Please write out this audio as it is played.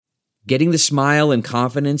Getting the smile and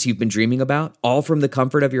confidence you've been dreaming about, all from the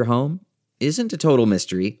comfort of your home, isn't a total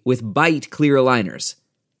mystery with Byte clear aligners.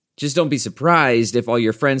 Just don't be surprised if all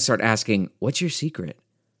your friends start asking, "What's your secret?"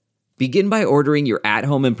 Begin by ordering your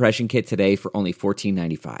at-home impression kit today for only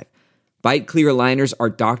 $14.95. Byte clear aligners are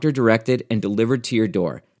doctor-directed and delivered to your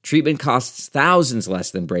door. Treatment costs thousands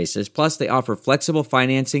less than braces, plus they offer flexible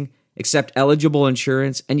financing, accept eligible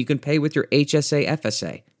insurance, and you can pay with your HSA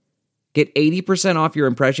FSA. Get 80% off your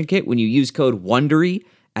impression kit when you use code WONDERY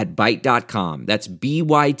at Byte.com. That's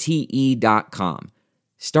BYTE.com.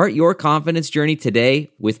 Start your confidence journey today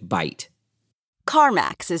with Byte.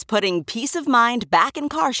 CarMax is putting peace of mind back in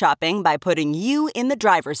car shopping by putting you in the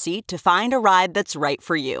driver's seat to find a ride that's right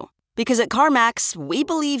for you. Because at CarMax, we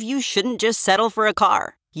believe you shouldn't just settle for a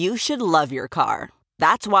car. You should love your car.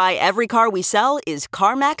 That's why every car we sell is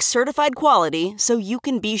CarMax certified quality, so you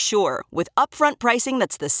can be sure with upfront pricing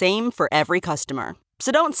that's the same for every customer.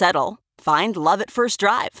 So don't settle. Find love at first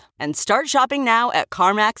drive and start shopping now at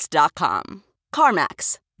CarMax.com.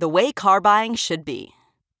 CarMax, the way car buying should be.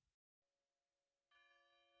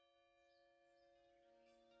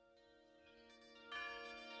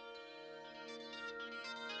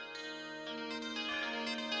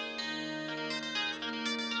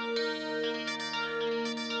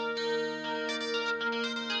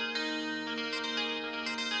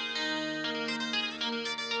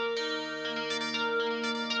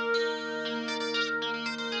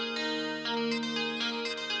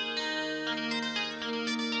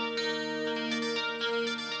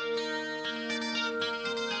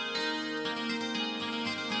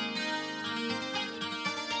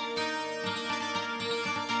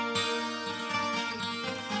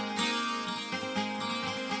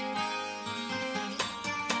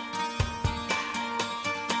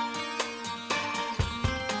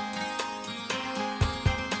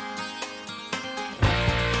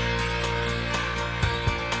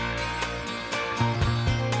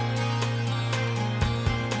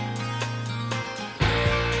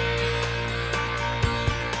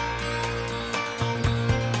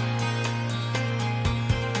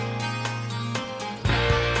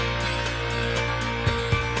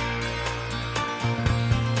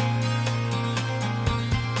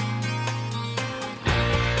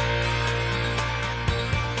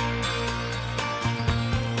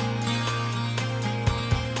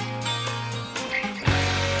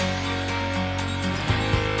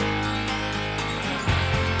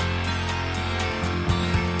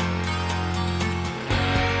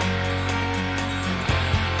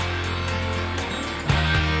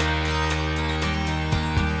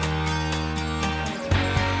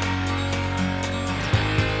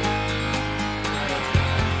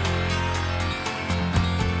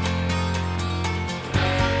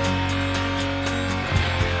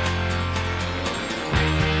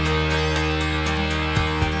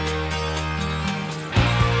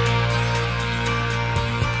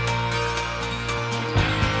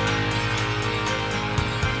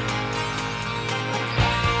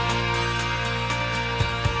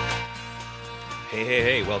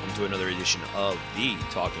 Hey, welcome to another edition of the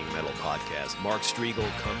Talking Metal Podcast. Mark Striegel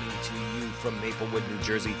coming to you from Maplewood, New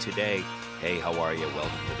Jersey today. Hey, how are you?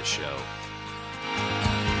 Welcome to the show.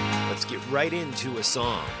 Let's get right into a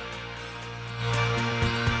song.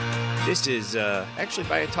 This is actually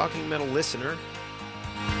by a Talking Metal listener.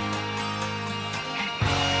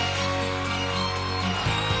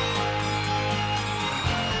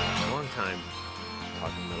 Long-time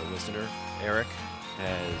Talking Metal listener, Eric,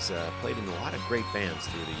 has played in a lot of great bands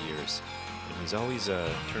through the years, and he's always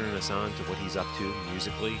turning us on to what he's up to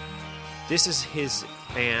musically. This is his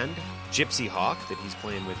band, Gypsy Hawk, that he's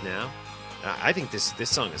playing with now. I think this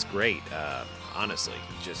song is great, honestly.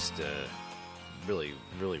 Just really,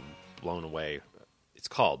 really blown away. It's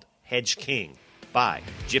called Hedge King by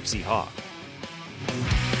Gypsy Hawk.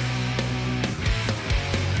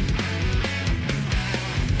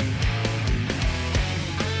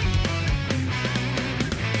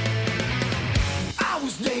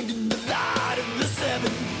 Named in the light of the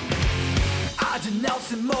seven, I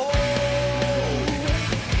denounce him all.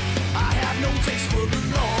 I have no taste for the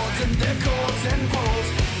lords and their courts and balls.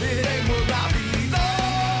 It ain't where I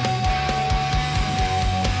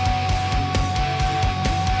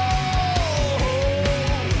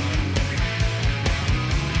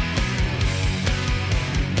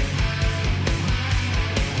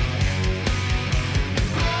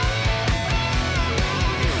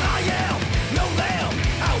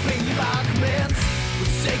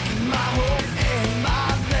forsaking my hope and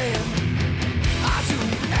my plan.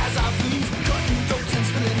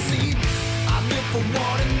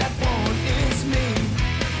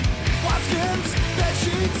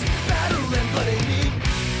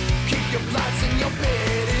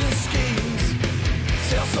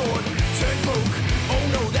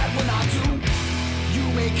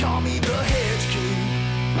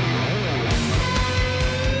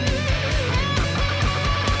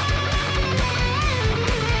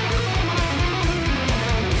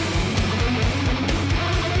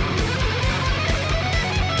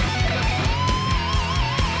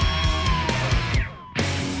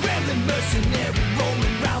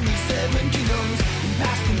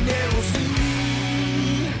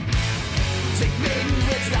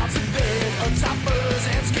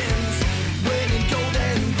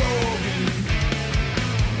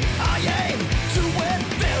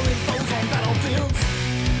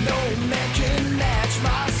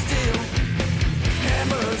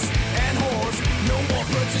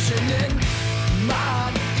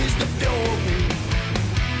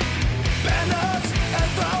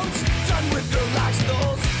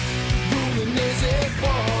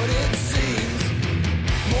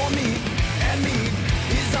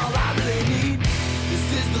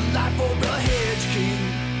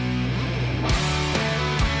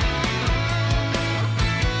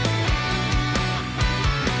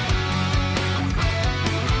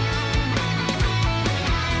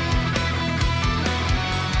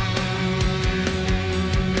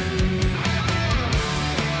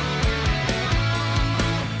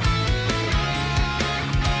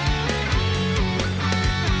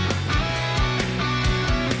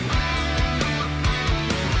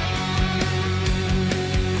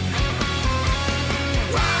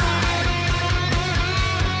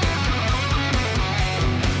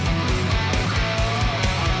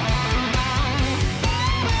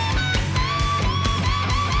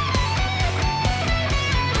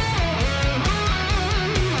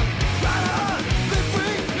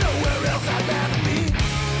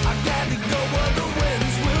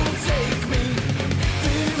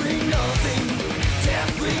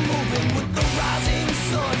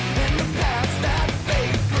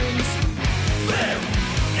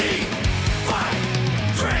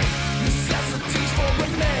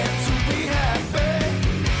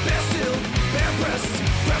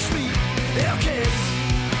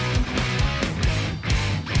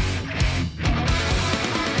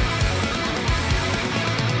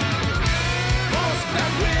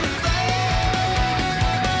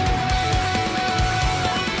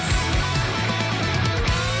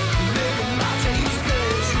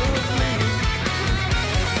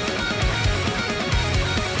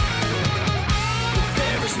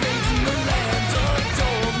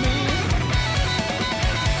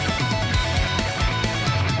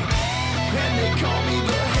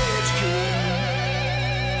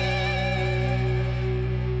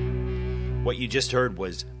 What you just heard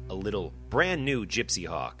was a little brand new Gypsy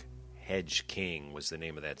Hawk. Hedge King was the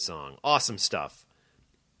name of that song. Awesome stuff.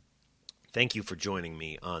 Thank you for joining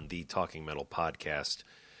me on the Talking Metal podcast.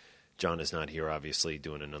 John is not here, obviously,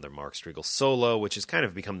 doing another Mark Striegel solo, which has kind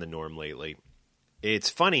of become the norm lately. It's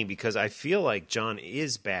funny because I feel like John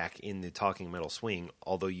is back in the Talking Metal swing,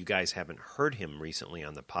 although you guys haven't heard him recently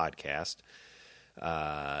on the podcast.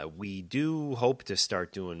 We do hope to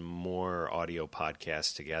start doing more audio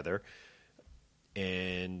podcasts together.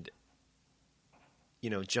 And, you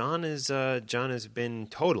know, John has been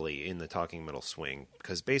totally in the Talking Metal swing,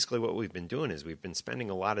 because basically what we've been doing is we've been spending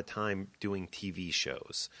a lot of time doing TV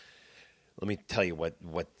shows. Let me tell you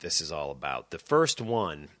what this is all about. The first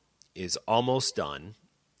one is almost done.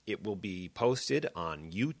 It will be posted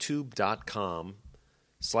on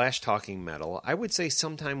youtube.com/talkingmetal. I would say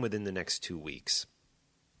sometime within the next 2 weeks.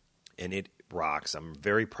 And it rocks. I'm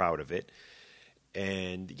very proud of it.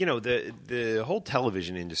 And, you know, the whole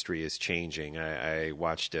television industry is changing. I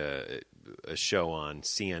watched a show on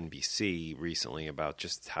CNBC recently about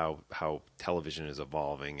just how television is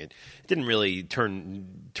evolving. It didn't really turn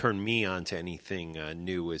me on to anything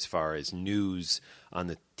new as far as news on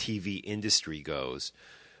the TV industry goes.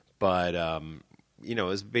 But, you know, it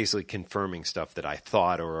was basically confirming stuff that I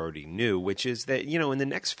thought or already knew, which is that, you know, in the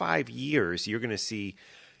next 5 years, you're going to see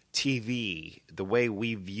TV, the way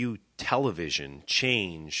we view television,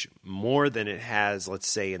 change more than it has, let's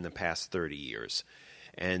say, in the past 30 years.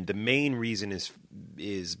 And the main reason is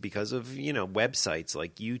because of, you know, websites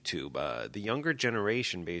like YouTube. The younger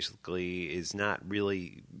generation basically is not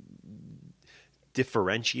really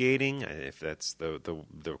differentiating, if that's the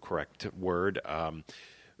correct word,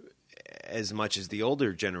 as much as the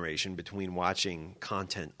older generation, between watching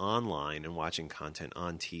content online and watching content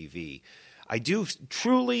on TV. I do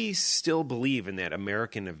truly still believe in that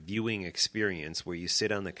American viewing experience where you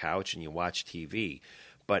sit on the couch and you watch TV.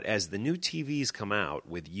 But as the new TVs come out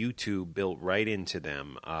with YouTube built right into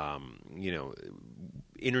them, you know,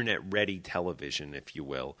 internet-ready television, if you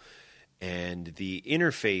will, and the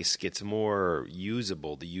interface gets more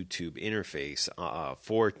usable, the YouTube interface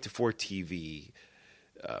for TV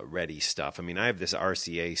ready stuff. I mean, I have this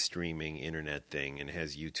RCA streaming internet thing, and it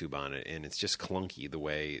has YouTube on it, and it's just clunky the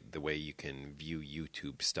way you can view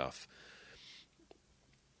YouTube stuff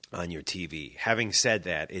on your TV. Having said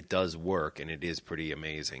that, it does work, and it is pretty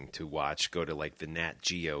amazing to watch. Go to like the Nat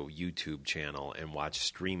Geo YouTube channel and watch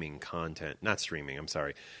streaming content. Not streaming, I'm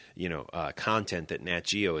sorry. You know, content that Nat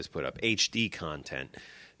Geo has put up, HD content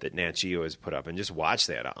that Nat Geo has put up, and just watch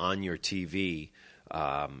that on your TV.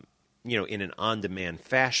 You know, in an on-demand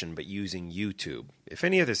fashion, but using YouTube. If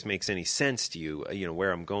any of this makes any sense to you, you know,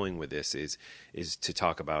 where I'm going with this is to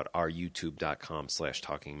talk about our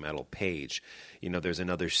youtube.com/talkingmetal page. You know, there's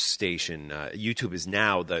another station. YouTube is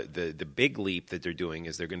now, the big leap that they're doing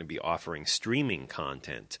is they're going to be offering streaming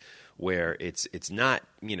content where it's not,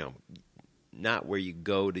 you know, not where you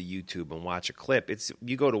go to YouTube and watch a clip. It's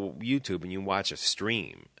you go to YouTube and you watch a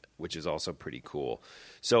stream, which is also pretty cool.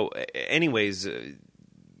 So anyways,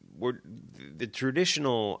 the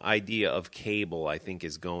traditional idea of cable, I think,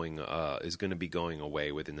 is going to be going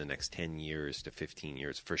away within the next 10 years to 15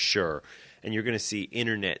 years for sure, and you're going to see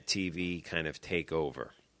internet TV kind of take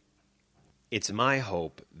over. It's my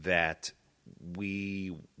hope that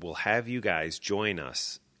we will have you guys join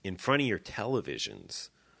us in front of your televisions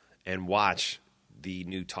and watch the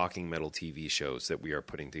new Talking Metal TV shows that we are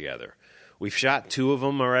putting together. We've shot 2 of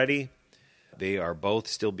them already. They are both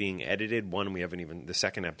still being edited. The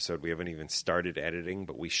second episode we haven't even started editing,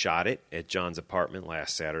 but we shot it at John's apartment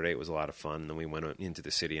last Saturday. It was a lot of fun. And then we went into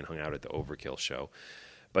the city and hung out at the Overkill show.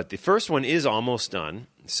 But the first one is almost done.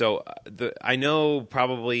 So I know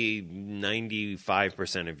probably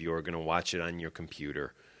 95% of you are going to watch it on your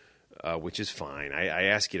computer, which is fine. I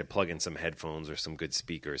ask you to plug in some headphones or some good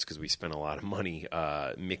speakers because we spent a lot of money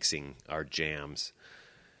mixing our jams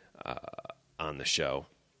on the show.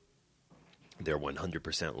 They're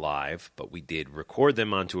 100% live, but we did record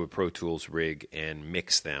them onto a Pro Tools rig and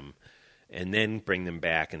mix them and then bring them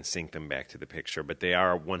back and sync them back to the picture. But they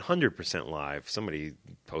are 100% live. Somebody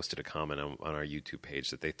posted a comment on our YouTube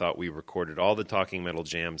page that they thought we recorded all the Talking Metal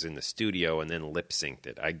jams in the studio and then lip-synced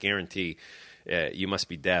it. I guarantee you must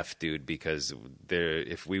be deaf, dude, because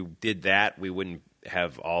if we did that, we wouldn't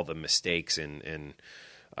have all the mistakes and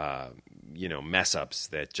you know, mess-ups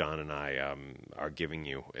that John and I are giving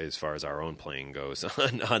you as far as our own playing goes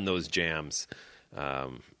on those jams. They're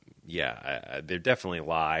definitely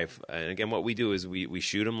live. And again, what we do is we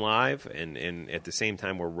shoot them live, and at the same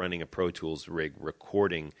time we're running a Pro Tools rig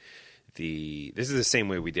recording this is the same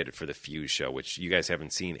way we did it for the Fuse show, which you guys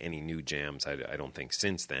haven't seen any new jams, I don't think,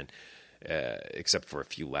 since then. except for a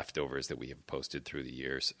few leftovers that we have posted through the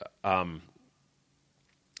years.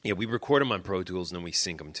 Yeah, we record them on Pro Tools and then we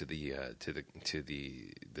sync them to the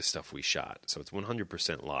stuff we shot. So it's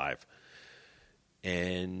 100% live.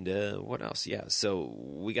 And what else? Yeah, so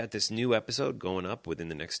we got this new episode going up within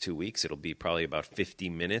the next 2 weeks. It'll be probably about 50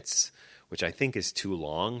 minutes, which I think is too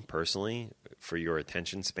long, personally, for your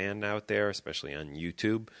attention span out there, especially on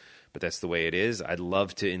YouTube. But that's the way it is. I'd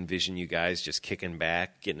love to envision you guys just kicking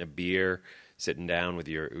back, getting a beer, sitting down with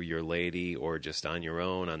your lady, or just on your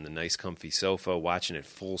own on the nice comfy sofa, watching it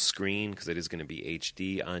full screen, because it is going to be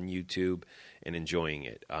HD on YouTube, and enjoying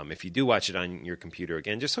it. If you do watch it on your computer,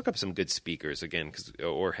 again, just hook up some good speakers, again,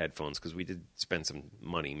 or headphones, because we did spend some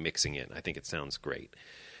money mixing it. I think it sounds great.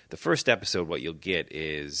 The first episode, what you'll get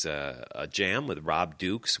is a jam with Rob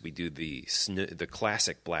Dukes. We do the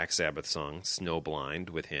classic Black Sabbath song,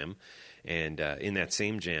 Snowblind, with him. And in that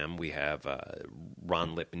same jam, we have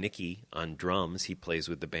Ron Lipnicki on drums. He plays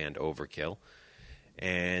with the band Overkill.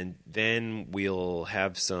 And then we'll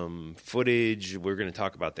have some footage. We're going to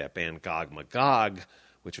talk about that band Gog Magog,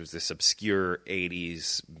 which was this obscure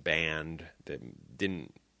 80s band that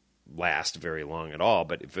didn't last very long at all.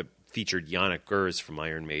 But it featured Yannick Gers from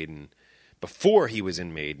Iron Maiden before he was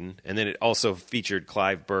in Maiden. And then it also featured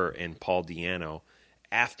Clive Burr and Paul Di'Anno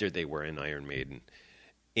after they were in Iron Maiden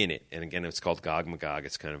in it. And again, it's called Gog Magog.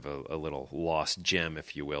 It's kind of a little lost gem,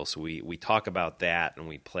 if you will. So we talk about that, and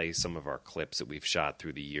we play some of our clips that we've shot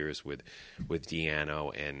through the years with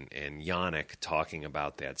Di'Anno and Yannick talking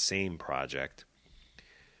about that same project.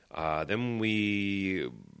 Then we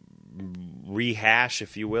rehash,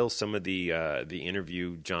 if you will, some of the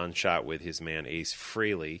interview John shot with his man Ace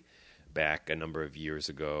Frehley back a number of years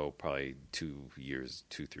ago, probably 3 years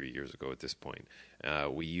ago at this point.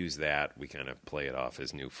 We use that. We kind of play it off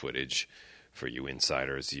as new footage for you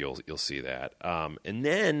insiders. You'll see that. And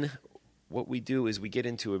then what we do is we get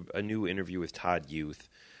into a new interview with Todd Youth,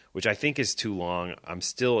 which I think is too long. I'm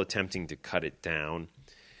still attempting to cut it down.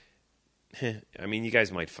 I mean, you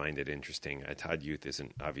guys might find it interesting. Todd Youth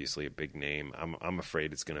isn't obviously a big name. I'm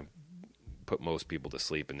afraid it's going to put most people to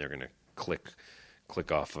sleep, and they're going to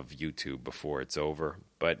click off of YouTube before it's over.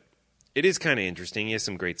 But it is kind of interesting. He has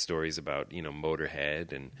some great stories about,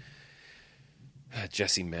 Motorhead and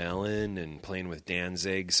Jesse Malin and playing with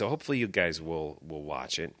Danzig. So hopefully you guys will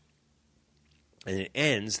watch it. And it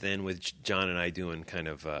ends then with John and I doing kind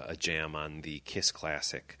of a jam on the Kiss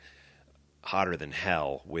classic Hotter Than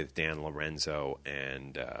Hell with Dan Lorenzo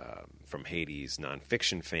and from Hades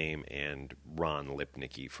nonfiction fame, and Ron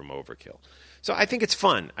Lipnicki from Overkill. So I think it's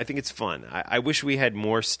fun. I wish we had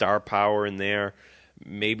more star power in there.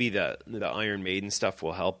 Maybe the Iron Maiden stuff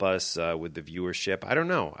will help us with the viewership. I don't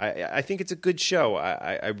know. I think it's a good show.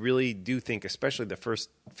 I really do think, especially the first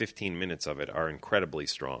 15 minutes of it, are incredibly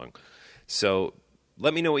strong. So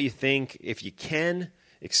let me know what you think. If you can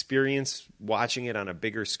experience watching it on a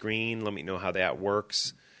bigger screen, let me know how that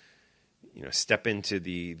works. Step into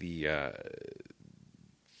the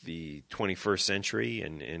 21st century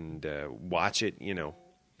and watch it,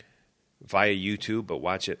 via YouTube, but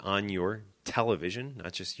watch it on your television,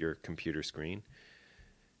 not just your computer screen,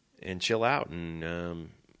 and chill out and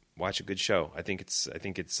watch a good show. I think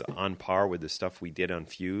it's on par with the stuff we did on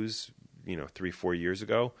Fuse, 3-4 years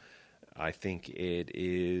ago. I think it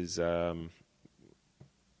is a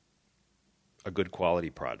good quality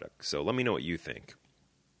product. So let me know what you think.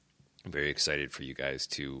 I'm very excited for you guys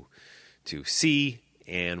to see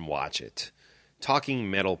and watch it. Talking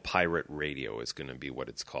Metal Pirate Radio is going to be what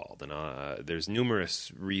it's called. And there's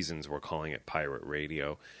numerous reasons we're calling it Pirate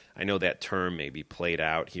Radio. I know that term may be played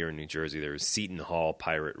out here in New Jersey. There's Seton Hall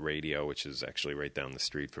Pirate Radio, which is actually right down the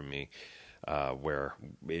street from me, where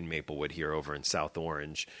in Maplewood here over in South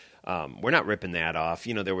Orange. We're not ripping that off.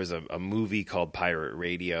 There was a movie called Pirate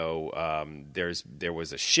Radio. There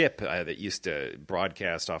was a ship that used to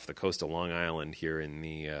broadcast off the coast of Long Island here in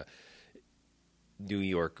the New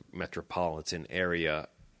York metropolitan area,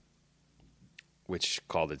 which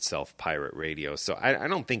called itself Pirate Radio. So I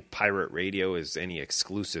don't think Pirate Radio is any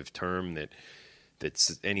exclusive term that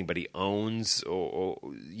anybody owns, or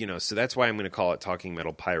so that's why I'm going to call it Talking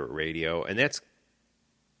Metal Pirate Radio. And that's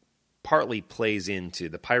partly plays into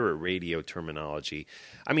the pirate radio terminology.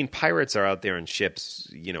 I mean, pirates are out there on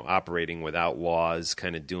ships, operating without laws,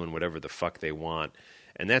 kind of doing whatever the fuck they want.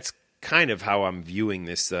 And that's kind of how I'm viewing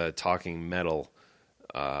this Talking Metal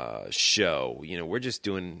show. We're just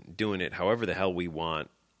doing it however the hell we want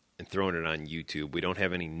and throwing it on YouTube. We don't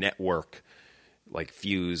have any network like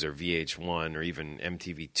Fuse or VH1 or even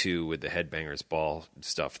MTV2 with the Headbangers Ball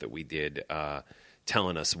stuff that we did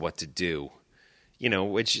telling us what to do.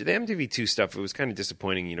 which the MTV2 stuff, it was kind of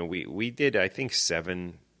disappointing. We did, I think,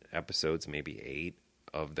 7 episodes, maybe 8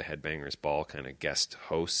 of the Headbangers Ball kind of guest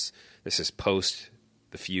hosts. This is post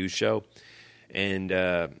the Fuse show. And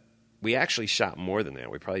we actually shot more than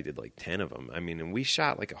that. We probably did like 10 of them. I mean, and we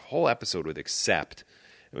shot like a whole episode with Accept.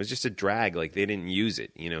 It was just a drag. Like, they didn't use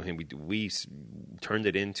it. We turned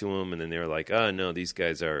it into them, and then they were like, oh, no, these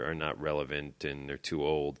guys are not relevant, and they're too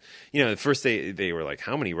old. At first they were like,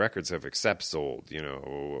 how many records have Accept sold?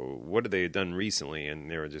 What have they done recently? And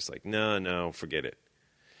they were just like, no, forget it.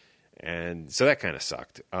 And so that kind of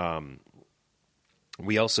sucked.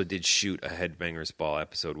 We also did shoot a Headbangers Ball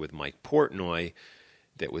episode with Mike Portnoy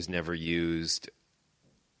that was never used,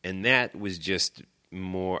 and that was just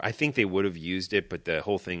more, I think they would have used it, but the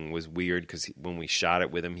whole thing was weird because when we shot it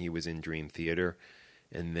with him, he was in Dream Theater,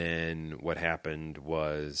 and then what happened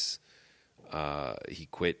was he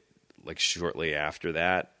quit like shortly after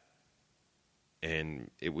that, and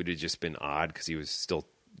it would have just been odd because he was still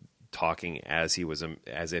talking as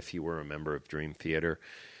if he were a member of Dream Theater.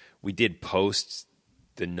 We did post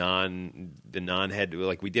the non-head,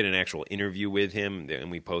 like we did an actual interview with him,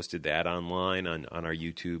 and we posted that online on our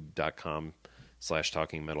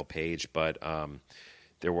youtube.com/Talking Metal page, but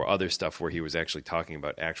there were other stuff where he was actually talking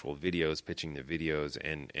about actual videos, pitching the videos,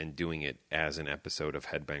 and doing it as an episode of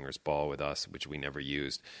Headbangers Ball with us, which we never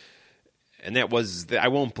used. And that was, I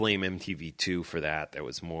won't blame MTV2 for that. That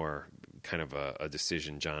was more kind of a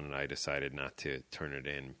decision John and I decided not to turn it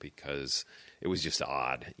in because it was just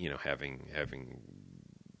odd, having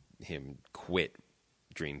him quit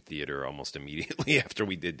Dream Theater almost immediately after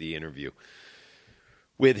we did the interview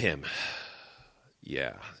with him.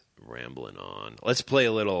 Yeah, rambling on. Let's play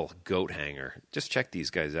a little Goat Hanger. Just check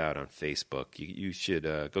these guys out on Facebook. You should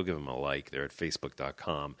go give them a like. They're at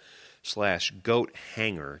facebook.com/Goat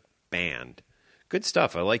Hanger Band. Good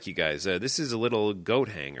stuff. I like you guys. This is a little Goat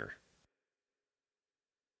Hanger.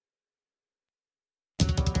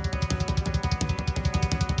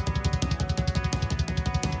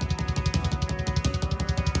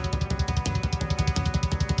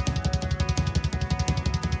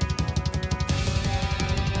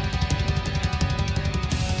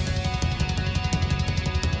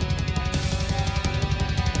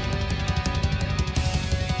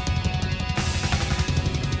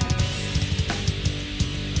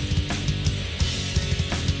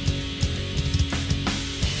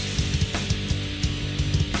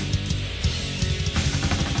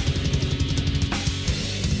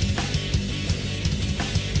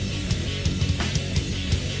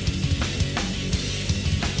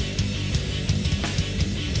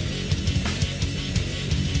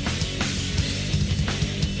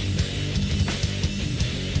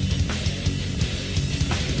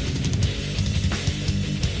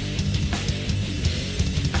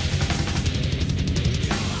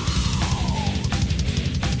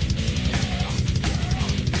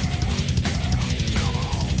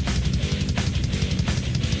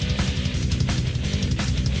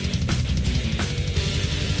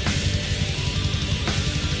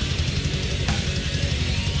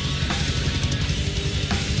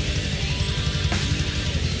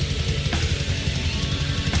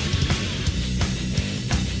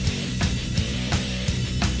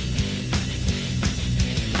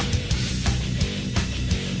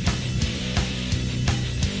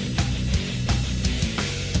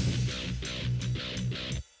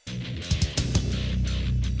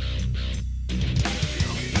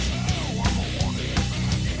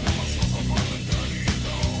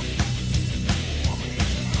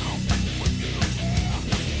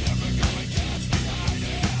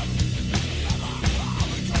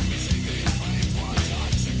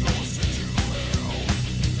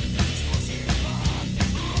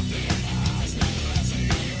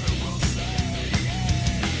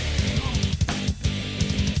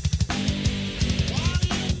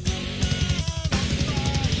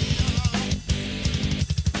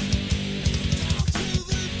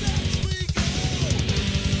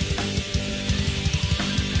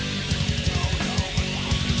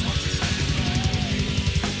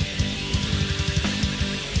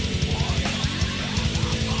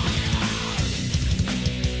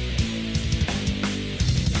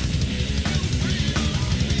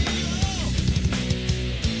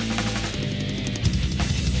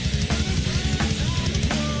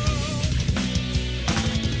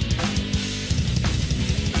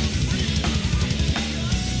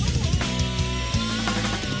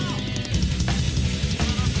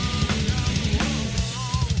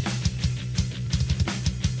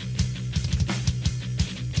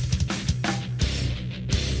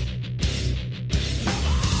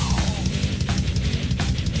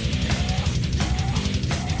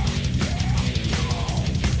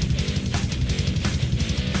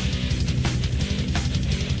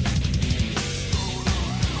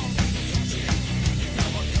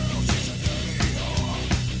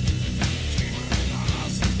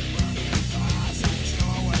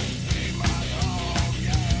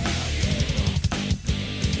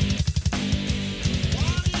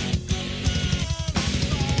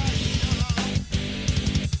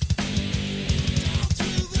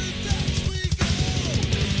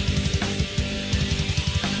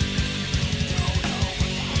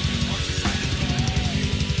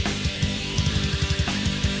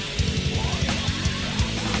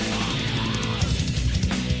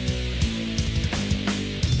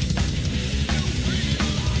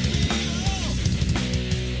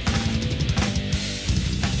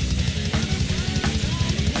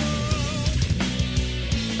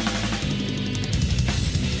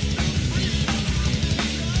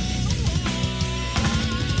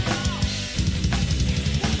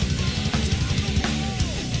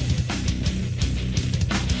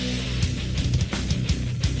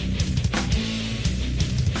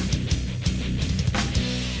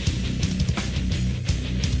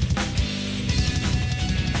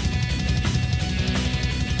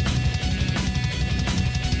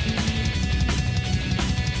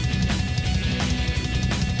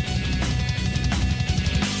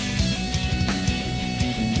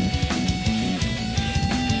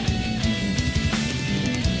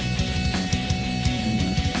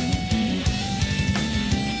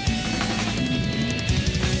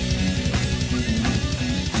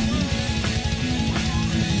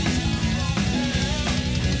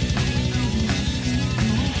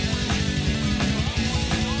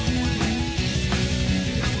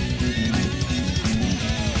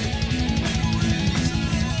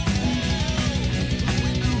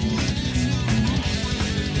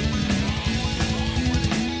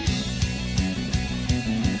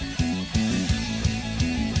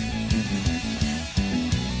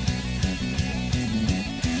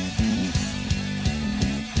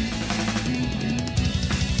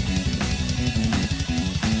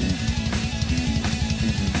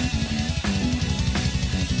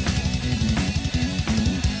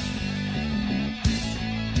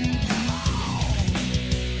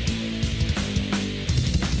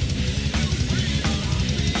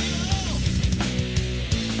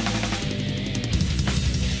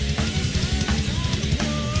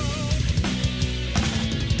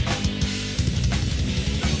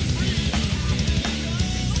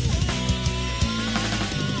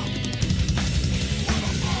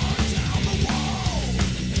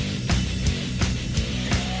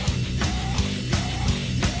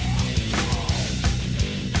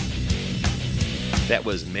 That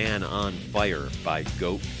was Man on Fire by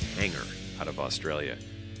Goat Hanger out of Australia.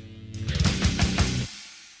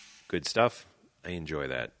 Good stuff. I enjoy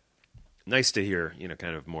that. Nice to hear,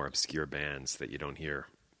 kind of more obscure bands that you don't hear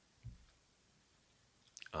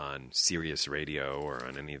on Sirius Radio or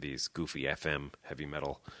on any of these goofy FM heavy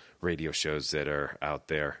metal radio shows that are out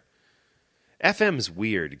there. FM's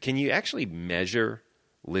weird. Can you actually measure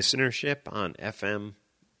listenership on FM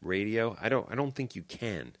radio? I don't think you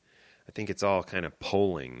can. I think it's all kind of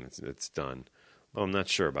polling that's done. Well, I'm not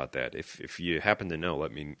sure about that. If you happen to know,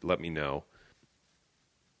 let me know.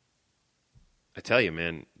 I tell you,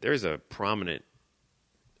 man, there's a prominent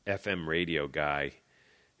FM radio guy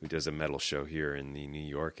who does a metal show here in the New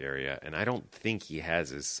York area, and I don't think he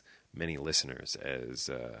has as many listeners as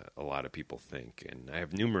a lot of people think. And I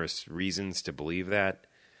have numerous reasons to believe that.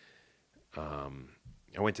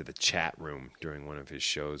 I went to the chat room during one of his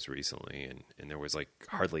shows recently, and there was like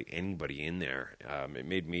hardly anybody in there. It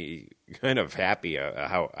made me kind of happy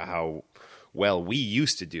how well we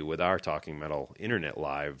used to do with our Talking Metal internet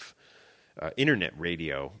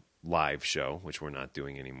radio live show, which we're not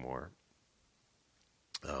doing anymore.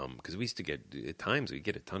 Because we used to get, at times, we'd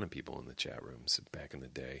get a ton of people in the chat rooms back in the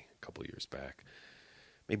day, a couple years back.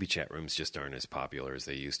 Maybe chat rooms just aren't as popular as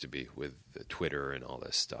they used to be with Twitter and all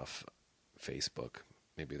this stuff, Facebook.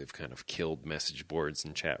 Maybe they've kind of killed message boards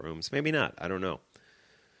and chat rooms. Maybe not. I don't know.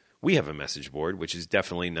 We have a message board, which is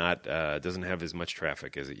definitely not, doesn't have as much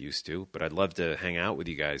traffic as it used to, but I'd love to hang out with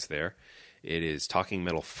you guys there. It is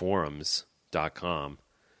talkingmetalforums.com,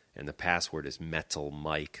 and the password is Metal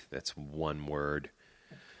Mike. That's one word.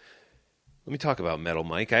 Let me talk about Metal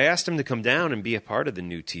Mike. I asked him to come down and be a part of the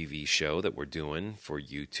new TV show that we're doing for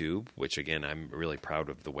YouTube, which, again, I'm really proud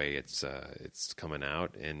of the way it's coming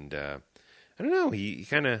out. And I don't know, he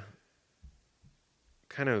kind of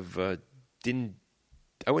didn't,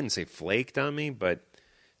 I wouldn't say flaked on me, but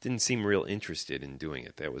didn't seem real interested in doing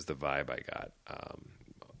it. That was the vibe I got.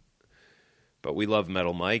 But we love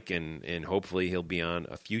Metal Mike, and hopefully he'll be on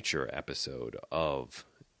a future episode of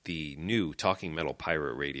the new Talking Metal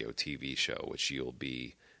Pirate Radio TV show, which you'll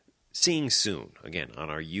be seeing soon, again,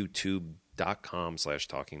 on our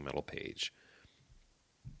youtube.com/talkingmetal page.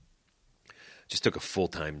 Just took a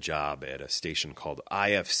full-time job at a station called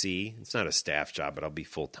IFC. It's not a staff job, but I'll be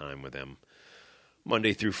full-time with them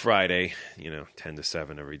Monday through Friday, 10 to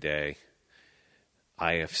 7 every day.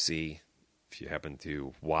 IFC, if you happen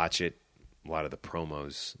to watch it, a lot of the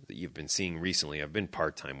promos that you've been seeing recently, I've been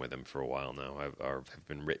part-time with them for a while now. Have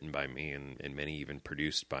been written by me and many even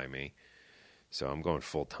produced by me. So I'm going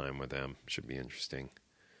full-time with them. Should be interesting.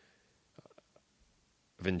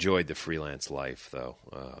 I've enjoyed the freelance life, though.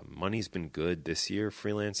 Money's been good this year,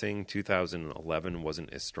 freelancing. 2011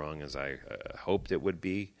 wasn't as strong as I hoped it would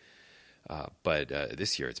be. But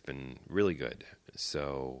this year it's been really good.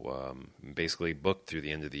 So basically booked through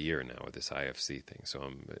the end of the year now with this IFC thing. So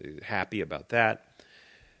I'm happy about that.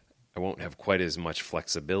 I won't have quite as much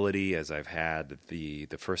flexibility as I've had the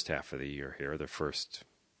first half of the year here, the first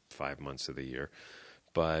 5 months of the year.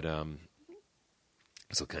 But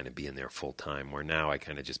this will kind of be in there full time, where now I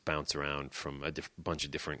kind of just bounce around from a bunch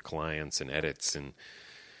of different clients and edits and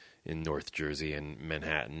in North Jersey and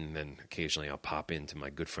Manhattan, and occasionally I'll pop into my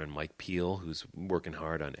good friend Mike Peel, who's working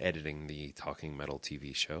hard on editing the Talking Metal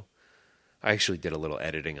TV show. I actually did a little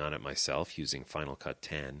editing on it myself using Final Cut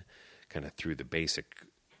 10, kind of threw the basic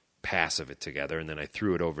pass of it together, and then I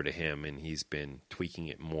threw it over to him, and he's been tweaking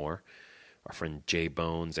it more. Our friend Jay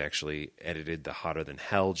Bones actually edited the Hotter Than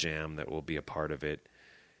Hell jam that will be a part of it,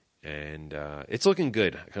 and it's looking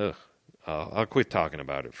good. I'll quit talking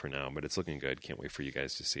about it for now, but it's looking good. Can't wait for you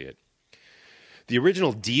guys to see it. The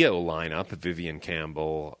original Dio lineup, Vivian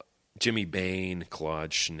Campbell, Jimmy Bain,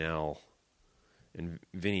 Claude Schnell, and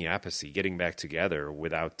Vinny Appice getting back together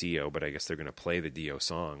without Dio, but I guess they're going to play the Dio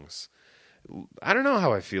songs. I don't know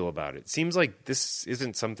how I feel about it. Seems like this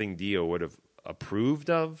isn't something Dio would have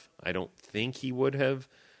approved of. I don't think he would have,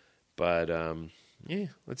 but yeah,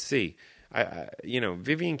 let's see.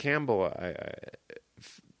 Vivian Campbell,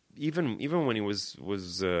 Even when he was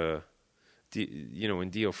when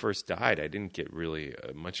Dio first died, I didn't get really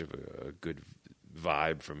much of a good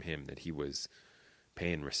vibe from him that he was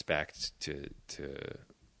paying respect to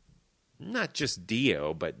not just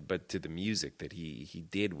Dio, but to the music that he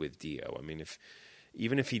did with Dio. I mean,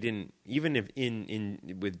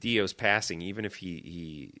 with Dio's passing, even if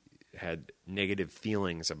he had negative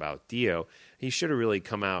feelings about Dio, he should have really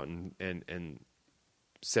come out and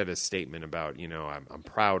said a statement about, I'm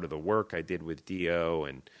proud of the work I did with Dio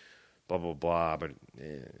and blah, blah, blah. But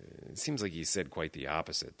it seems like he said quite the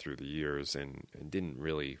opposite through the years and didn't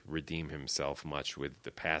really redeem himself much with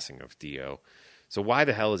the passing of Dio. So why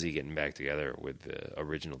the hell is he getting back together with the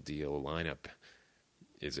original Dio lineup?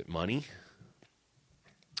 Is it money?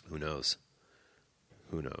 Who knows?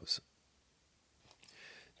 Who knows?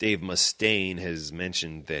 Dave Mustaine has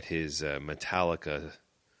mentioned that his Metallica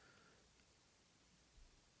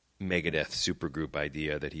Megadeth supergroup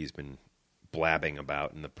idea that he's been blabbing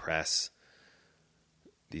about in the press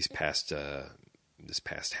this past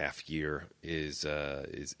half year is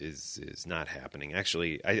not happening.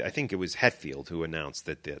 Actually, I think it was Hetfield who announced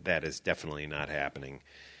that is definitely not happening,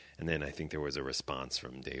 and then I think there was a response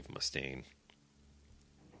from Dave Mustaine.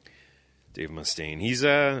 He's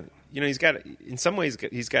he's got, in some ways,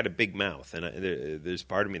 he's got a big mouth, and there's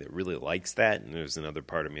part of me that really likes that, and there's another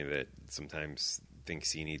part of me that sometimes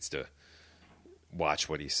thinks he needs to watch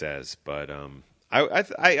what he says. But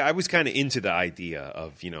I was kind of into the idea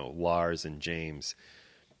of Lars and James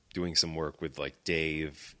doing some work with like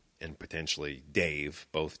Dave and potentially Dave,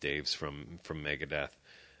 both Daves from Megadeth.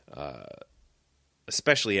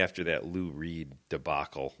 Especially after that Lou Reed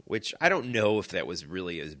debacle, which I don't know if that was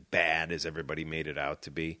really as bad as everybody made it out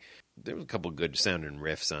to be. There was a couple good sounding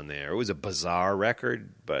riffs on there. It was a bizarre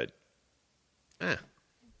record, but it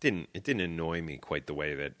didn't annoy me quite the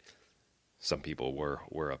way that some people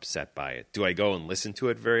were upset by it. Do I go and listen to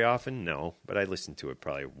it very often? No, but I listened to it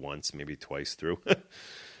probably once, maybe twice through,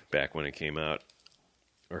 back when it came out,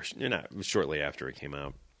 or not shortly after it came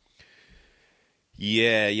out.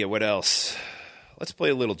 Yeah. What else? Let's play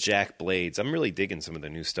a little Jack Blades. I'm really digging some of the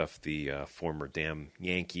new stuff the former damn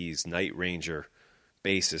Yankees Night Ranger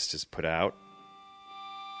bassist has put out.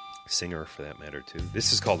 Singer, for that matter, too.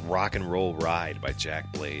 This is called Rock and Roll Ride by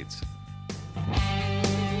Jack Blades.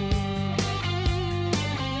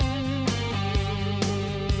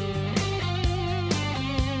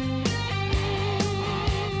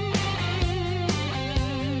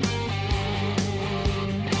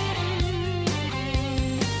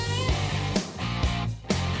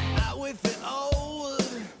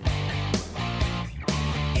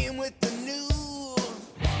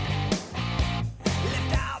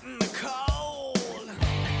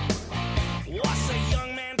 What's a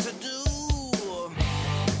young man to do?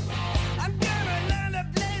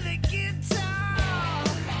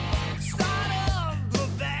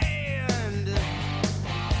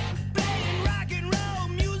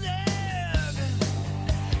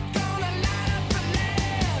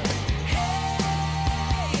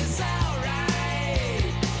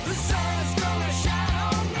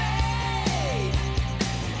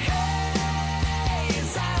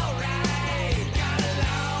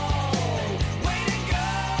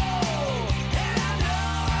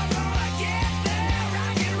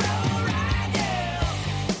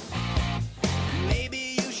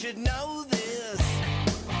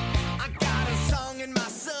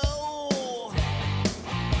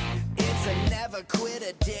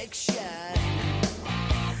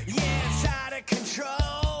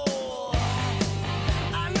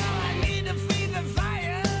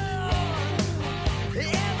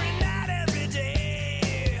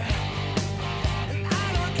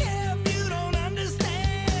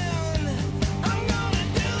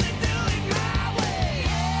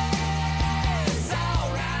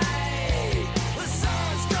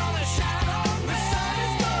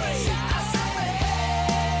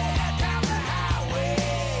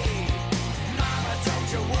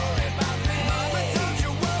 Don't you worry about me. Mama, don't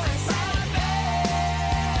you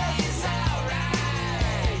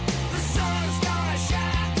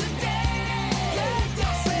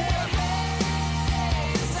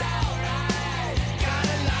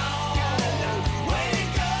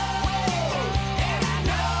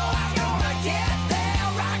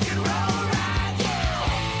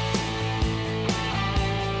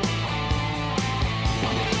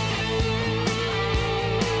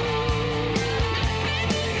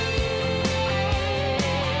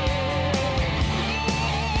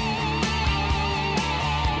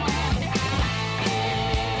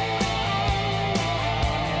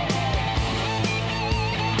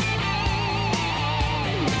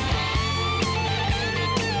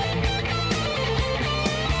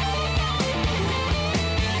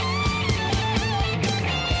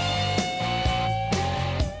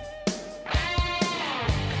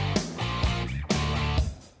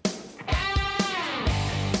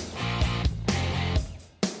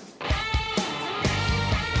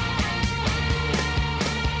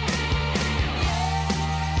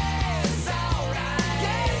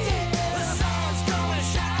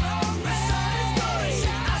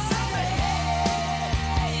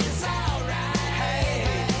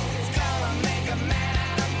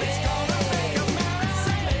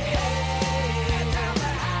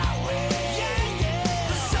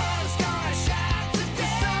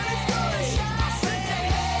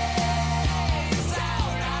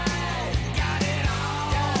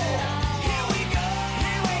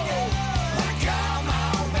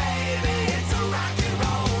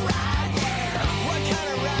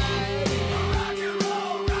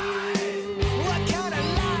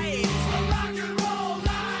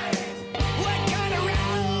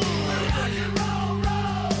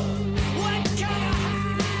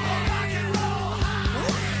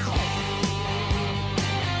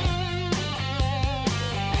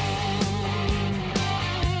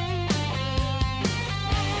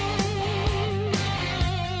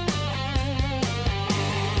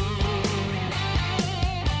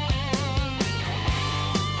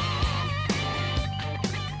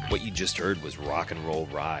What you just heard was Rock and Roll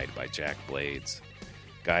Ride by Jack Blades.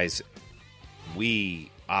 Guys,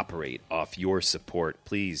 we operate off your support.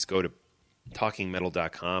 Please go to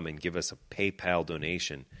talkingmetal.com and give us a PayPal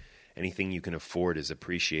donation. Anything you can afford is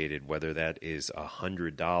appreciated, whether that is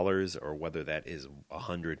 $100 or whether that is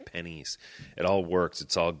 100 pennies. It all works.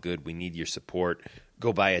 It's all good. We need your support.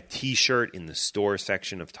 Go buy a T-shirt in the store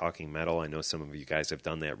section of Talking Metal. I know some of you guys have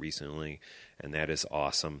done that recently, and that is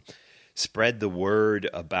awesome. Spread the word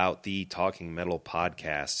about the Talking Metal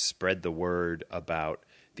podcast. Spread the word about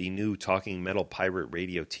the new Talking Metal Pirate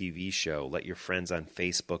Radio TV show. Let your friends on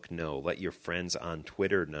Facebook know. Let your friends on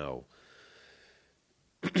Twitter know.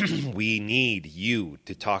 We need you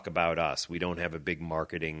to talk about us. We don't have a big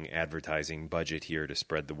marketing, advertising budget here to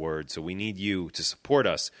spread the word, so we need you to support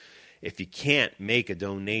us. If you can't make a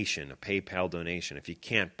donation, a PayPal donation, if you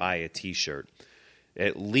can't buy a T-shirt,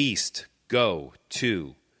 at least go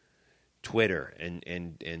to Twitter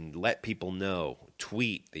and let people know,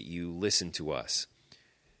 tweet that you listen to us.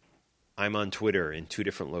 I'm on Twitter in 2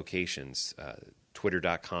 different locations,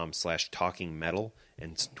 twitter.com/talkingmetal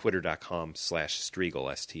and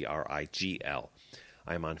twitter.com/Strigl, S-T-R-I-G-L.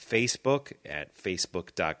 I'm on Facebook at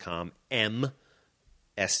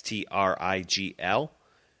facebook.com/M-S-T-R-I-G-L.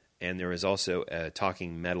 And there is also a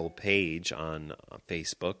Talking Metal page on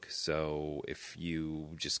Facebook. So if you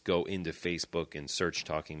just go into Facebook and search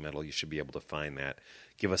Talking Metal, you should be able to find that.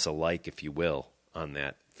 Give us a like, if you will, on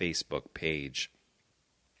that Facebook page.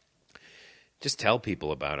 Just tell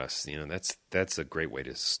people about us. You know, that's a great way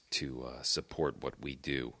to support what we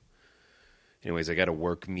do. Anyways, I got a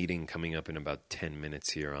work meeting coming up in about 10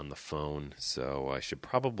 minutes here on the phone, so I should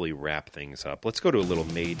probably wrap things up. Let's go to a little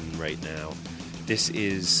Maiden right now. This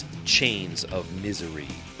is Chains of Misery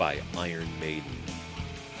by Iron Maiden.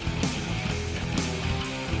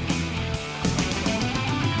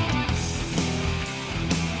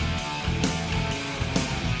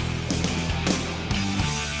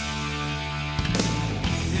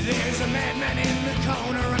 There's a madman in the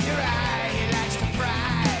corner of your eye. He likes to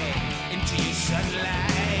pry into your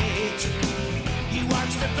sunlight. He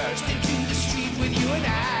wants to burst into the street with you and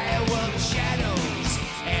I. Well, the shadows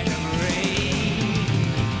and the rain.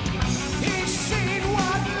 He's seen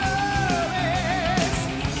what love is.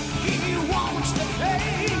 He wants to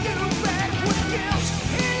pay you back with guilt.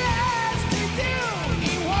 He lies to you.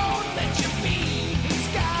 He won't let you be. He's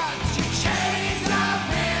got your chains of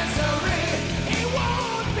misery. He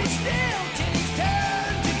won't be still till he's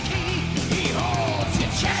turned to key. He holds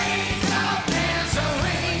your chains of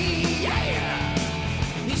misery. Yeah.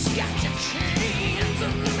 He's got your chains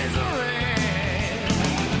of misery.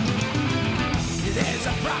 There's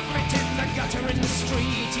a prophet in the gutter in the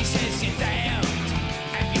street. He says you're damned,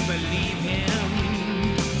 and you believe him.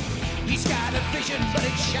 He's got a vision, but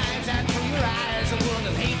it shines out from your eyes, a world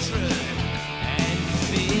of hatred and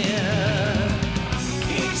fear.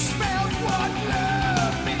 He's spelled what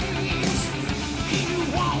love means. He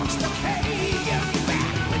wants to pay you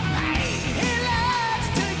back with pain. He lies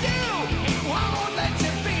to you. He won't let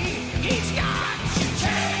you be. He's got your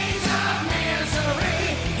chains of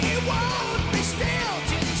misery. He won't be still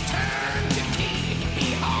till he's turned to key.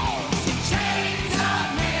 He holds your chains of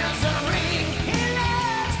misery. He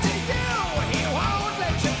lies to you. He won't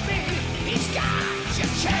let you be. He's got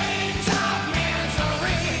your chains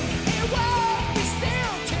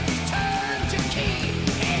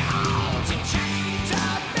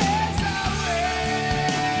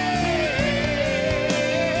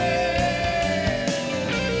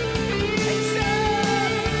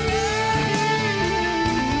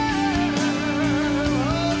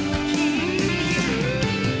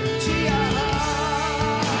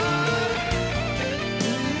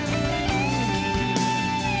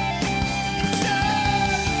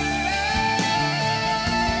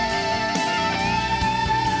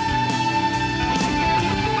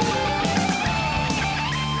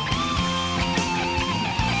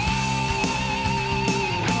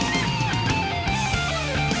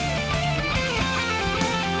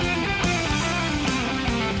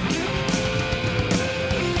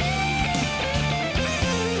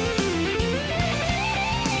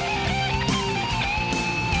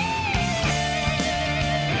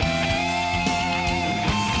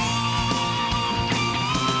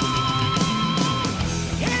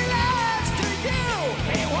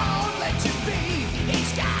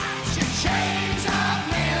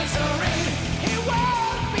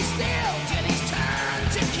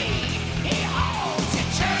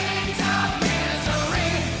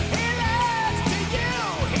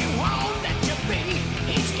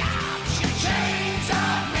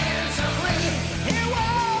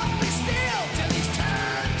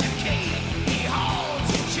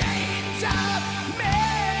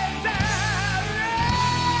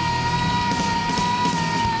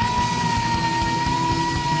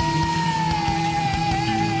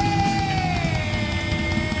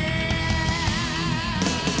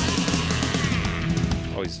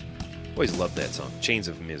Always loved that song. Chains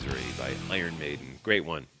of Misery by Iron Maiden. Great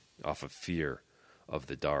one off of Fear of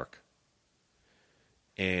the Dark.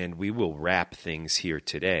 And we will wrap things here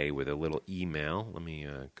today with a little email. Let me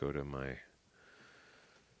go to my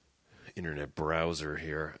internet browser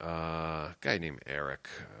here. A guy named Eric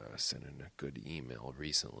sent in a good email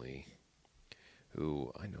recently.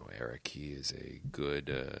 Who, I know Eric, he is a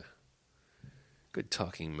good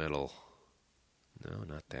talking metal. No,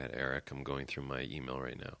 not that Eric. I'm going through my email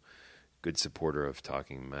right now. Good supporter of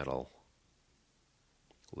talking metal.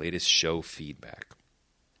 Latest show feedback.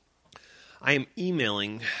 I am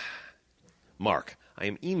emailing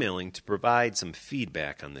to provide some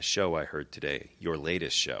feedback on the show I heard today, your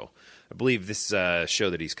latest show. I believe this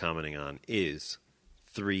show that he's commenting on is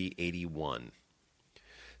 381.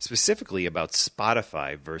 Specifically about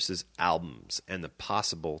Spotify versus albums and the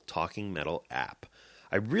possible talking metal app.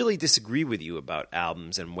 I really disagree with you about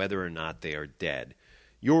albums and whether or not they are dead.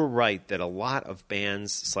 You're right that a lot of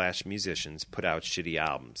bands / musicians put out shitty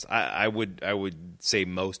albums. I would say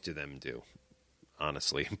most of them do,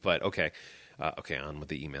 honestly. But okay, on with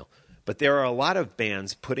the email. But there are a lot of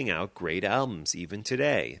bands putting out great albums even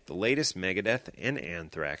today. The latest Megadeth and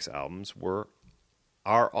Anthrax albums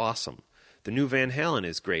are awesome. The new Van Halen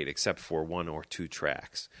is great except for 1 or 2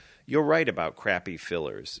 tracks. You're right about crappy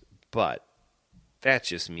fillers, but that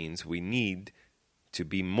just means we need to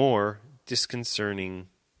be more disconcerting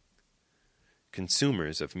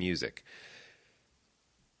consumers of music.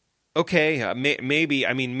 Okay, maybe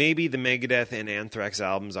the Megadeth and Anthrax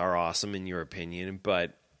albums are awesome in your opinion,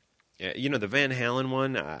 but the Van Halen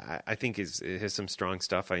one I think it has some strong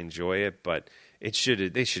stuff. I enjoy it, but they should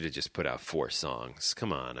have just put out 4 songs.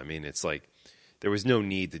 Come on, I mean, it's like there was no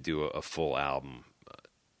need to do a full album,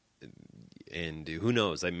 and who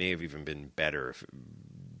knows? I may have even been better if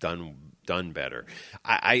done better.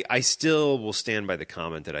 I still will stand by the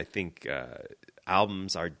comment that I think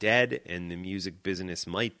albums are dead and the music business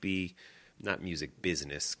might be, not music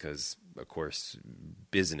business, because, of course,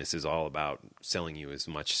 business is all about selling you as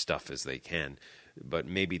much stuff as they can, but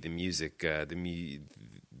maybe the music, the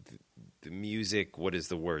music, what is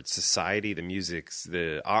the word? Society, the music's,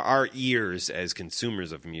 our ears as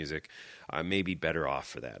consumers of music may be better off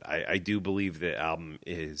for that. I do believe the album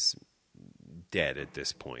is dead at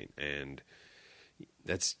this point, and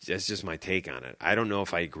that's just my take on it. I don't know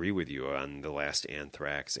if I agree with you on the last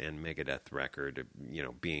Anthrax and Megadeth record,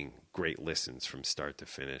 being great listens from start to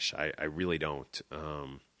finish. I really don't. I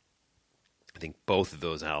think both of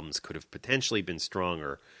those albums could have potentially been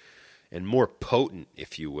stronger and more potent,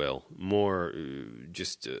 if you will, more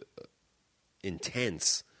just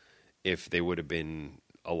intense if they would have been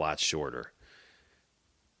a lot shorter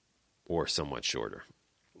or somewhat shorter.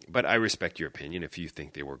 But I respect your opinion if you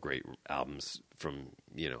think they were great albums from,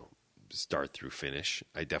 start through finish.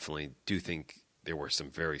 I definitely do think there were some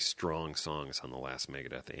very strong songs on the last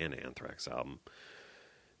Megadeth and Anthrax album.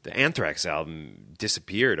 The Anthrax album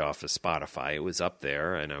disappeared off of Spotify. It was up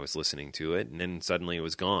there, and I was listening to it, and then suddenly it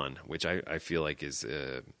was gone, which I feel like is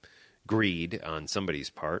greed on somebody's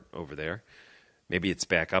part over there. Maybe it's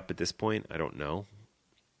back up at this point. I don't know.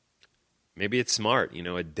 Maybe it's smart.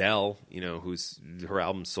 Adele, her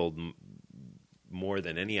album sold more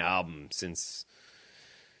than any album since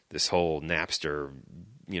this whole Napster,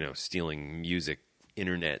 stealing music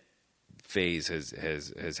internet phase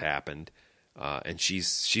has happened. And she's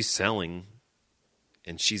selling,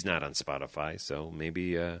 and she's not on Spotify, so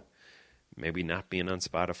maybe not being on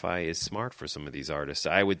Spotify is smart for some of these artists.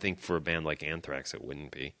 I would think for a band like Anthrax it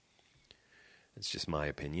wouldn't be. It's just my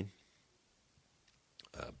opinion.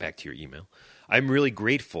 Back to your email. I'm really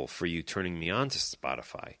grateful for you turning me on to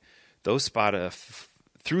Spotify. Through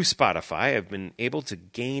Spotify, I've been able to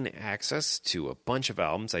gain access to a bunch of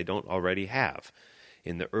albums I don't already have.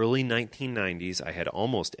 In the early 1990s, I had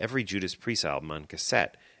almost every Judas Priest album on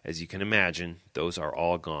cassette. As you can imagine, those are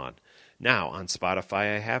all gone. Now, on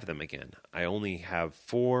Spotify, I have them again. I only have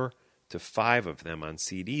 4 to 5 of them on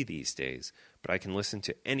CD these days, but I can listen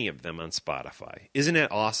to any of them on Spotify. Isn't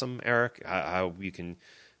it awesome, Eric, how you can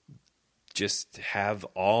just have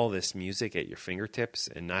all this music at your fingertips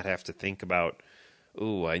and not have to think about,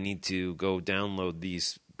 I need to go download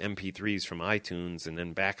these MP3s from iTunes and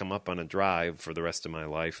then back them up on a drive for the rest of my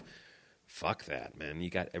life. Fuck that, man. You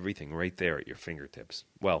got everything right there at your fingertips.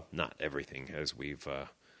 Well, not everything, as we've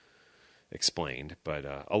explained, but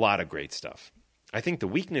a lot of great stuff. I think the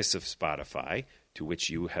weakness of Spotify, to which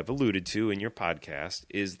you have alluded to in your podcast,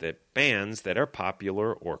 is that bands that are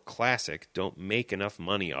popular or classic don't make enough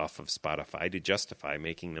money off of Spotify to justify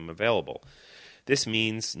making them available. This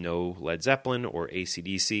means no Led Zeppelin or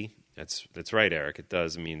AC/DC. That's right, Eric. It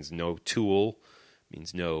does. It means no Tool,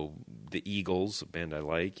 means no the Eagles, a band I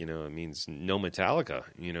like. You know, it means no Metallica.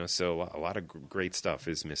 You know, so a lot of great stuff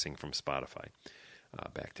is missing from Spotify.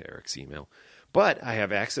 Back to Eric's email. But I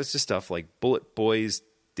have access to stuff like Bullet Boy's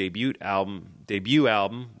debut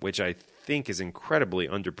album, which I think is incredibly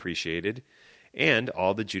underappreciated, and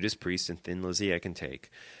all the Judas Priest and Thin Lizzy I can take.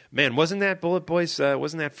 Man, wasn't that Bullet Boys,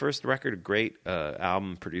 wasn't that first record a great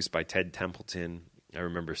album produced by Ted Templeton? I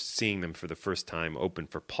remember seeing them for the first time open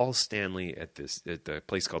for Paul Stanley at the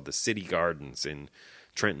place called the City Gardens in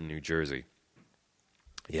Trenton, New Jersey.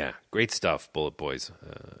 Yeah, great stuff, Bullet Boys.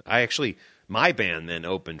 My band then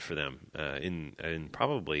opened for them in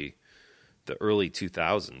probably the early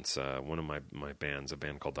 2000s. One of my bands, a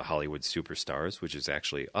band called the Hollywood Superstars, which is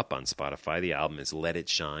actually up on Spotify. The album is Let It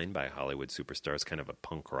Shine by Hollywood Superstars, kind of a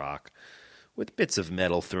punk rock with bits of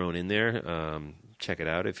metal thrown in there. Check it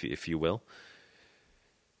out if you will.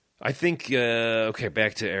 I think,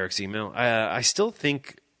 back to Eric's email. I still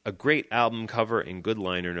think a great album cover and good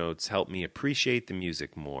liner notes help me appreciate the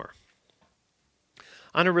music more.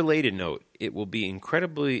 On a related note, it will be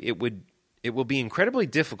incredibly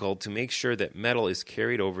difficult to make sure that metal is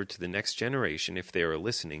carried over to the next generation if they are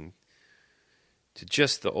listening to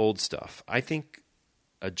just the old stuff. I think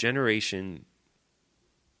a generation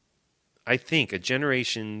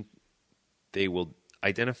they will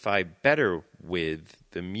identify better with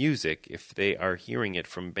the music if they are hearing it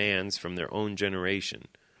from bands from their own generation.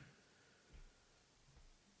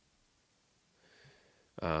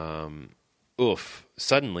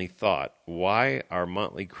 Suddenly thought, why are the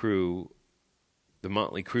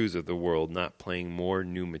Motley Crues of the world not playing more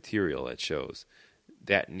new material at shows?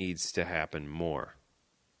 That needs to happen more.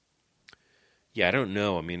 Yeah, I don't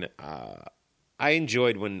know. I mean, I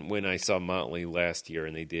enjoyed when I saw Motley last year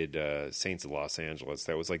and they did Saints of Los Angeles.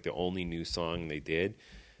 That was like the only new song they did.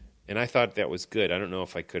 And I thought that was good. I don't know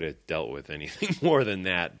if I could have dealt with anything more than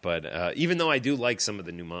that. But even though I do like some of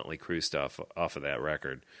the new Motley Crue stuff off of that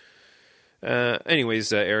record.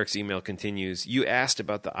 Eric's email continues. You asked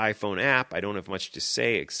about the iPhone app. I don't have much to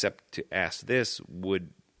say except to ask this. What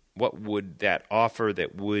would that offer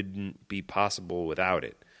that wouldn't be possible without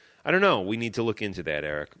it? I don't know. We need to look into that,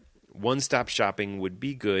 Eric. One-stop shopping would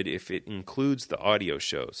be good if it includes the audio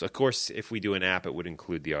shows. Of course, if we do an app, it would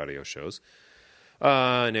include the audio shows.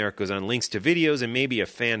 And Eric goes on, links to videos and maybe a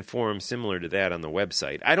fan forum similar to that on the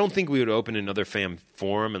website. I don't think we would open another fan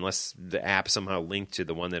forum unless the app somehow linked to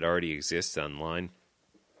the one that already exists online.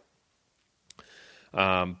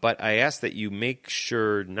 But I ask that you make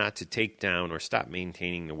sure not to take down or stop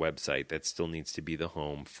maintaining the website. That still needs to be the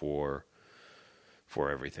home for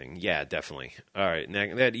everything. Yeah, definitely. All right,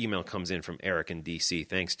 now that email comes in from Eric in D.C.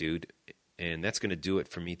 Thanks, dude. And that's going to do it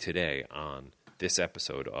for me today on this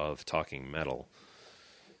episode of Talking Metal.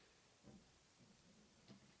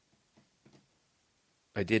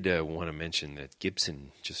 I did want to mention that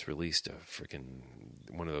Gibson just released a freaking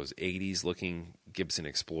one of those 80s looking Gibson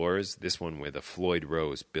Explorers. This one with a Floyd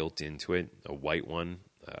Rose built into it, a white one.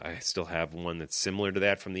 I still have one that's similar to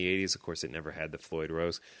that from the 80s. Of course, it never had the Floyd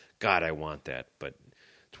Rose. God, I want that. But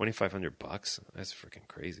 $2,500? That's freaking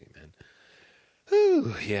crazy, man.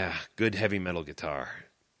 Whew, yeah, good heavy metal guitar.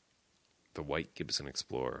 The white Gibson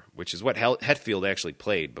Explorer, which is what Hetfield actually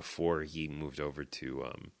played before he moved over to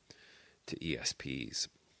ESPs.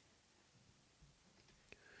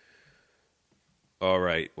 All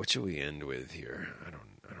right, what should we end with here? I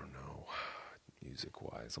don't know,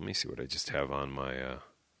 music-wise. Let me see what I just have on my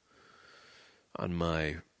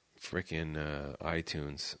frickin'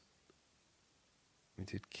 iTunes. We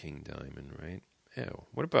did King Diamond, right? Ew.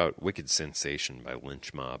 What about Wicked Sensation by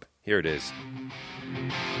Lynch Mob? Here it is.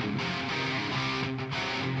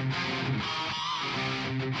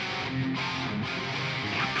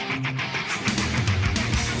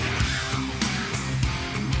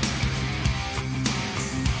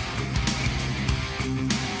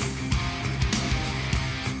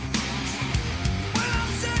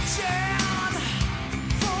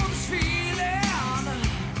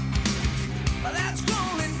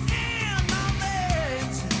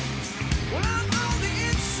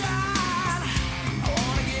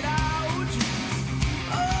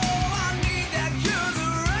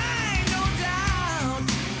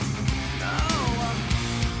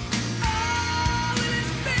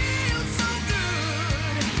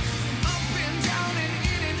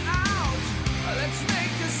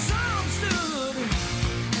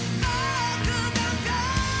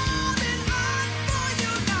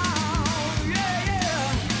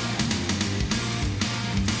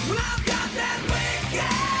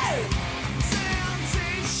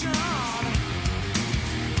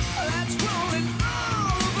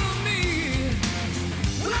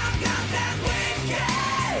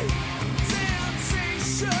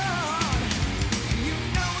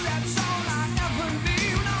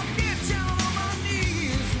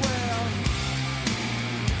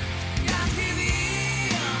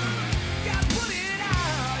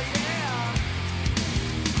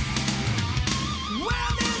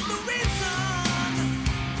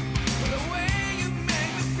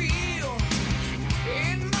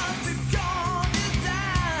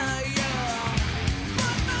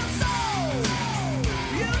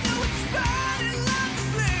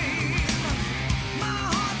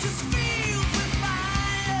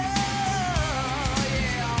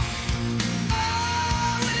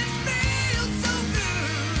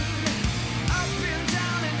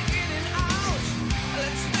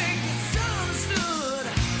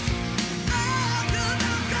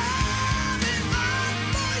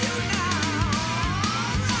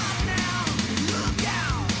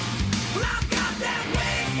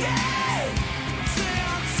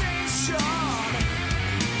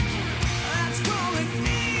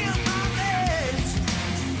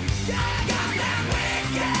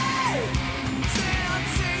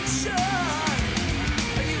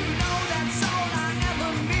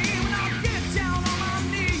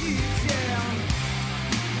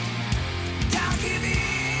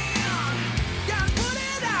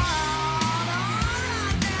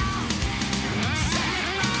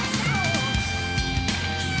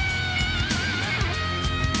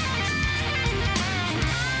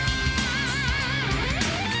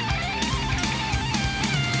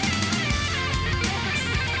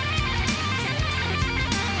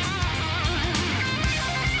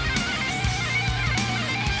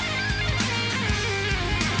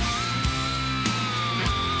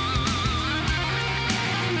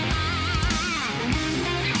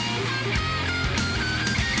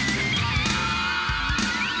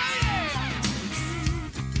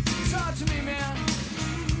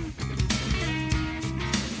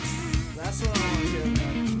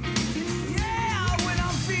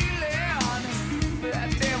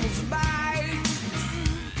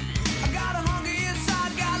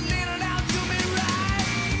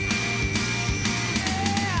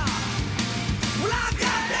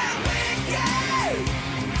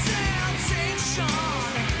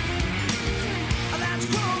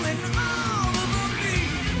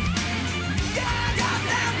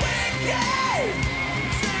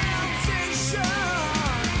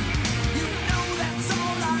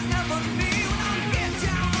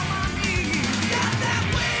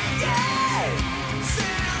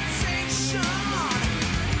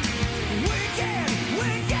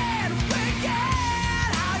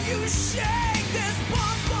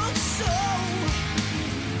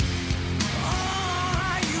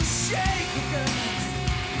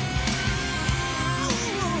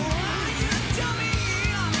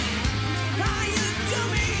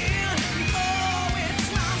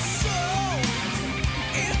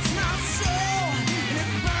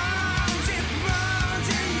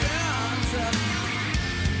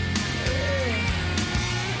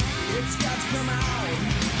 It's got to come out.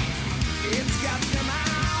 It's got to come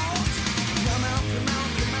out. Come out, come out,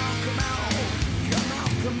 come out, come out. Come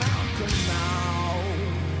out, come out, come out.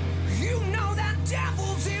 You know that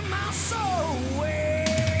devil's in my soul.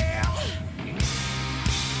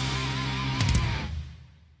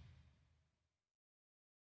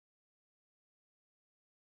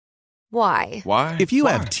 Why? Why? If you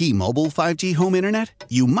have T-Mobile 5G home internet,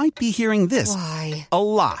 you might be hearing this Why? a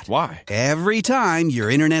lot. Why? Every time your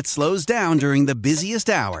internet slows down during the busiest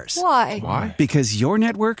hours. Why? Why? Because your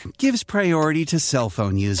network gives priority to cell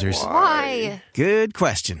phone users. Why? Good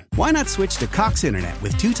question. Why not switch to Cox Internet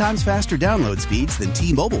with 2 times faster download speeds than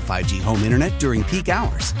T-Mobile 5G home internet during peak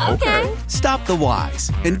hours? Okay. Stop the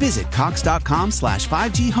whys and visit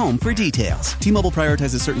cox.com/5G home for details. T-Mobile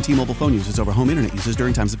prioritizes certain T-Mobile phone users over home internet users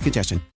during times of congestion.